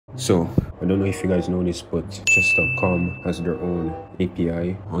So I don't know if you guys know this, but chess.com has their own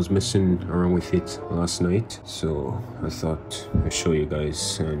API. I was messing around with it last night, so I thought I'd show you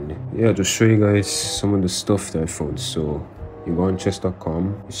guys, and yeah, just show you guys some of the stuff that I found. So you go on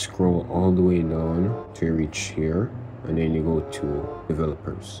chess.com, you scroll all the way down to reach here, and then you go to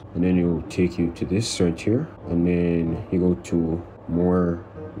developers, and then it will take you to this right here, and then you go to more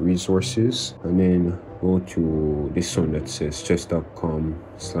resources, and then go to this one that says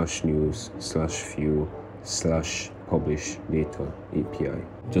chess.com/news/view/publish data API.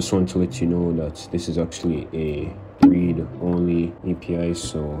 Just want to let you know that this is actually a read-only API,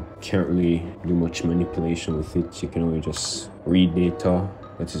 so can't really do much manipulation with it. You can only just read data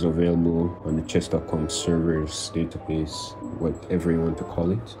that is available on the chess.com servers, database, whatever you want to call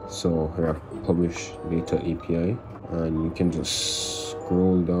it. So I have publish data API, and you can just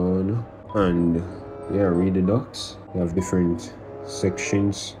scroll down and yeah, read the docs. You have different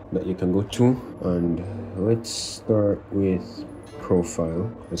sections that you can go to, and let's start with profile.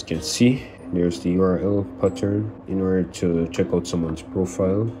 As you can see, there's the URL pattern in order to check out someone's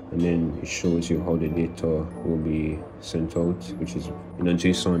profile, and then it shows you how the data will be sent out, which is in a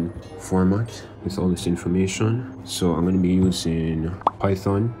JSON format with all this information. So I'm going to be using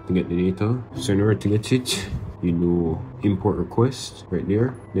Python to get the data. So in order to get it, you do import request right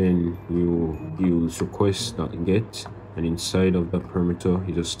there, then you use request.get, and inside of that parameter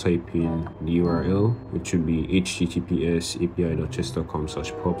you just type in the URL, which would be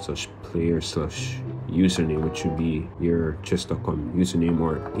https://api.chess.com/player/username, which would be your chess.com username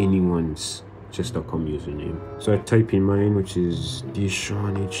or anyone's chess.com username. So I type in mine, which is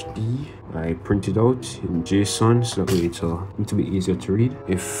DSeanHD. I print it out in JSON, so that way it's a little bit easier to read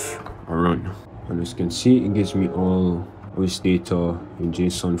if I run. And as you can see, it gives me all this data in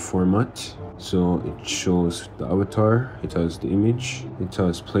JSON format. So it shows the avatar, it has the image, it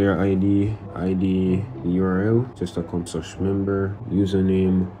has player ID, the URL, chess.com/member,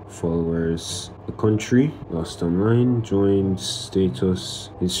 username, followers, the country, last online, joined, status,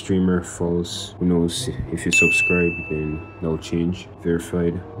 is streamer, false. Who knows, if you subscribe, then that'll change.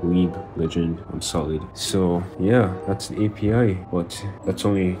 Verified, league, legend, I'm solid. So yeah, that's the API, but that's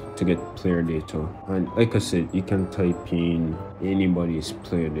only to get player data. And like I said, you can type in anybody's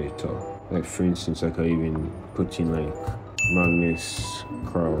player data. Like for instance, I can even put in like Magnus,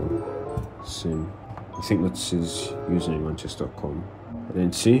 Carlsen. I think that's his username on chess.com. And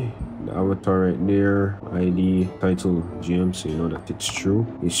then see the avatar right there, ID, title GM, so you know that it's true.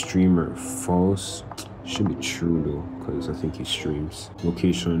 Is streamer, false. Should be true though, because I think he streams.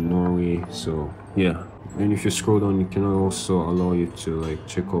 Location, Norway. So yeah. And if you scroll down, you can also allow you to like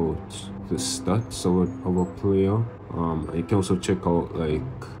check out the stats of a player. You can also check out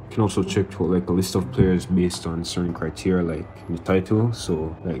like a list of players based on certain criteria, like the title.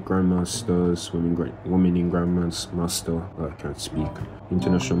 So like grandmasters, women in grandmaster, I can't speak,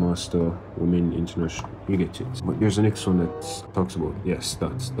 international master, women international, you get it. But there's the next one that talks about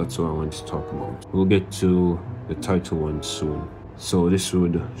stats. That's what I want to talk about. We'll get to the title one soon. So this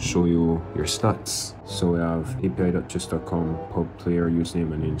would show you your stats. So we have api.chess.com pub player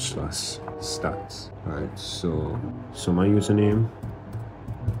username and then /stats. Alright, so my username,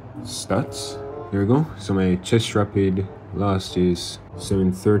 stats, there we go. So my chess rapid last is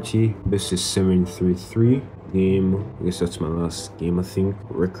 730, best is 733. Game, I guess that's my last game, I think.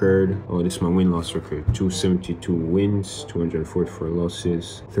 Record, oh, this is my win-loss record. 272 wins, 244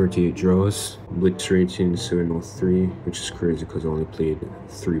 losses, 38 draws. Blitz rating 703, which is crazy because I only played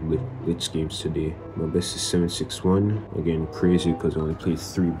 3 blitz games today. My best is 761, again crazy because I only played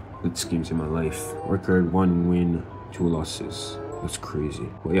 3 blitz games in my life. Record 1 win, 2 losses. That's crazy.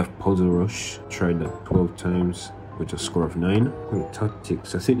 But you have Puzzle Rush, tried that 12 times with a score of 9. Wait,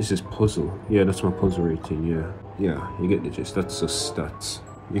 tactics, I think this is puzzle. Yeah, that's my puzzle rating. Yeah, you get the gist. That's the stats.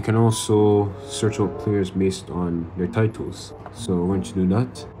 You can also search out players based on their titles. So once you do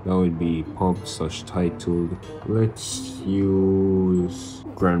that, that would be pub/titled. Let's use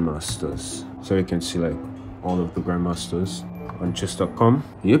grandmasters, so you can see like all of the grandmasters on chess.com.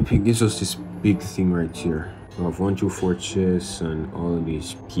 Yep, it gives us this big thing right here. We have 124 chess and all of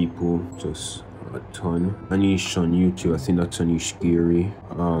these people, just a ton. Anish on YouTube, I think that's Anish Giri.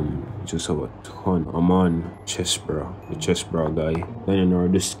 Just have a ton. I'm on Chessbra, the Chessbra guy. Then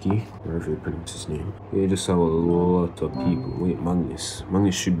Nordiski, wherever you pronounce his name. You just have a lot of people. Wait, Magnus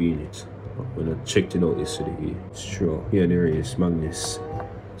should be in it. When I checked it out yesterday, it's true. Yeah, there he is, Magnus.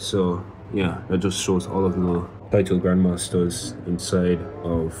 So yeah, that just shows all of the title grandmasters inside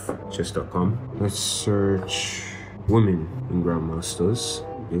of chess.com. Let's search women in grandmasters.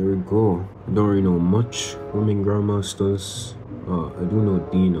 There we go. I don't really know much. Women grandmasters. I do know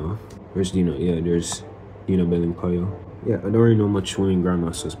Dina. Where's Dina? Yeah, there's Dina Belinkaya. Yeah, I don't really know much women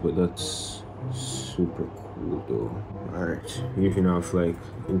grandmasters, but that's super cool though. Alright, you can have like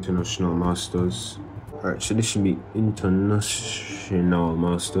international masters. Alright, so this should be international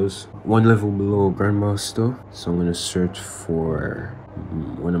masters. One level below grandmaster. So I'm gonna search for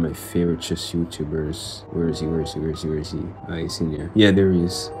one of my favorite chess YouTubers. Where is he? Ah, he's in there. Yeah, there he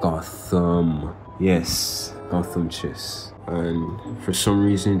is. Gotham. Yes, GothamChess. And for some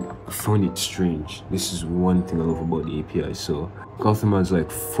reason, I found it strange. This is one thing I love about the API. So Gotham has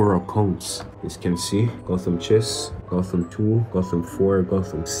like 4 accounts, as you can see. GothamChess, Gotham 2, Gotham 4,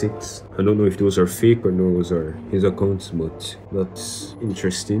 Gotham 6. I don't know if those are fake or those are his accounts, but that's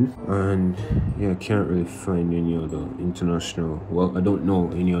interesting. And yeah, I can't really find any other international, well, I don't know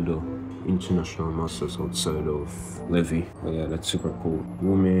any other international masters outside of Levy. But yeah, that's super cool.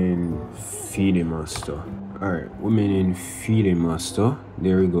 Women FIDE master. Alright, women in FIDE master.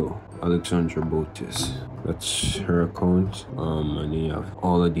 There we go. Alexandra Botis. That's her account. And then you have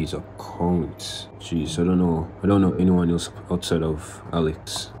all of these accounts. Jeez, I don't know anyone else outside of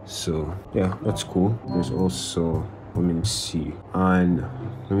Alex. So yeah, that's cool. There's also women C. And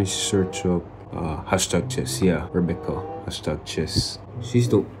let me search up hashtag chess. Yeah, Rebecca. Hashtag chess. She's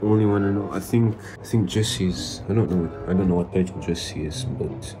the only one I know. I think Jesse's, I don't know what title Jesse is,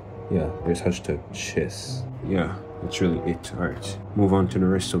 but yeah, there's hashtag chess. Yeah, that's really it. Alright, move on to the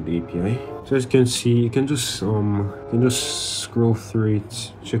rest of the API. So as you can see, you can just scroll through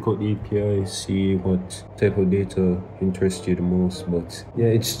it, check out the API, see what type of data interests you the most. But yeah,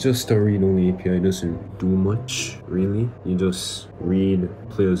 it's just a read-only API. It doesn't do much really. You just read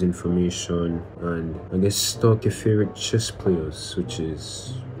players' information and I guess stalk your favorite chess players, which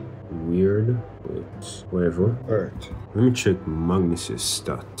is weird, but whatever. Alright, let me check Magnus's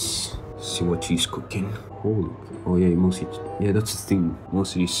stats, see what he's cooking. Holy, oh yeah, that's the thing,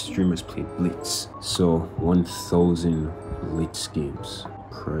 most of these streamers play Blitz, so 1000 Blitz games.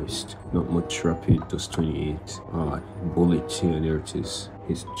 Christ, not much rapid, does 28. Bullet, yeah, there it is.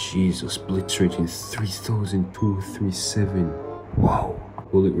 It's Jesus, Blitz rating 3237. Wow.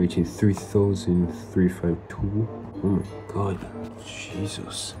 Bullet rating 3352. Oh my god,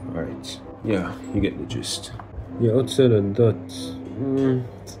 Jesus. Alright, yeah, you get the gist. Yeah, outside of that,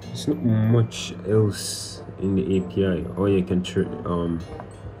 there's not much else in the API. Oh yeah, you can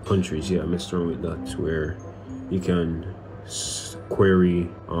countries. Yeah, I messed around with that, where you can query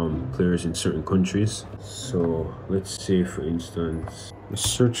players in certain countries. So let's say, for instance, let's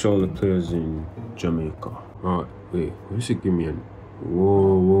search all the players in Jamaica. Wait, what does it give me?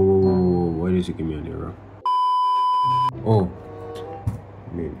 Whoa, why does it give me an error? Oh,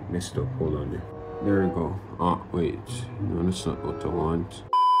 man, messed up. Hold on there. There we go. Wait, no, that's not what I want.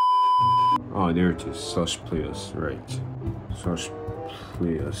 There it is. Slash players, right? Slash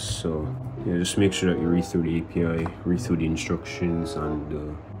players. So yeah, just make sure that you read through the API, read through the instructions and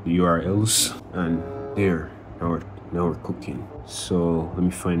the URLs, and there. Now we're cooking. So let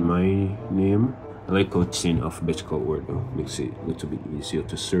me find my name. I like how it's in alphabetical order though, makes it a little bit easier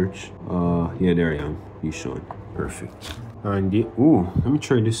to search. Yeah, there I am, DSean. Perfect. And let me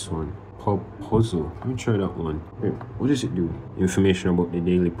try this one. Puzzle. Let me try that one. Wait, what does it do? Information about the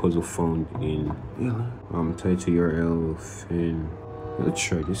daily puzzle found in title URL and let's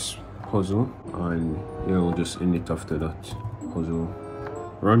try this puzzle, and yeah, we'll just end it after that. Puzzle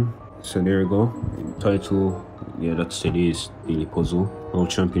run. So there we go. Title, yeah, that's today's daily puzzle.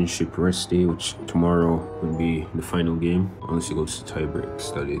 World Championship rest day, which tomorrow will be the final game, unless it goes to tie breaks.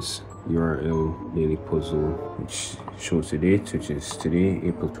 That is URL daily puzzle, which shows the date, which is today,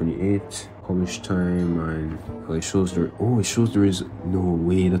 April 28th. Publish time, and it shows the result. No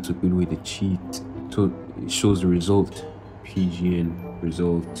way, that's a good way to cheat. So it shows the result, PGN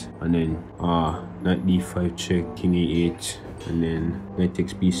result, and then knight d5 check, king a8, and then knight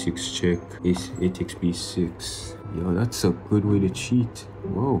takes b6 check, a takes b6. Yo, that's a good way to cheat.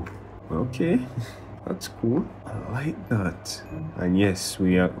 Whoa, okay. That's cool. I like that. And yes,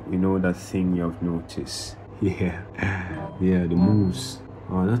 we know that thing you have noticed. Yeah, the moves.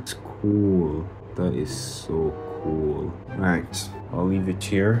 Oh, that's cool. That is so cool. Alright, I'll leave it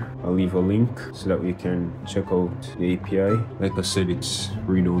here. I'll leave a link so that we can check out the API. Like I said, it's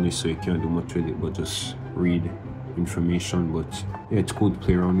read only, so you can't do much with it, but just read information. But yeah, it's cool to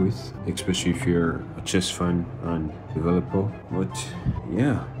play around with, especially if you're a chess fan and developer. But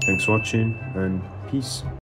yeah, thanks for watching and peace.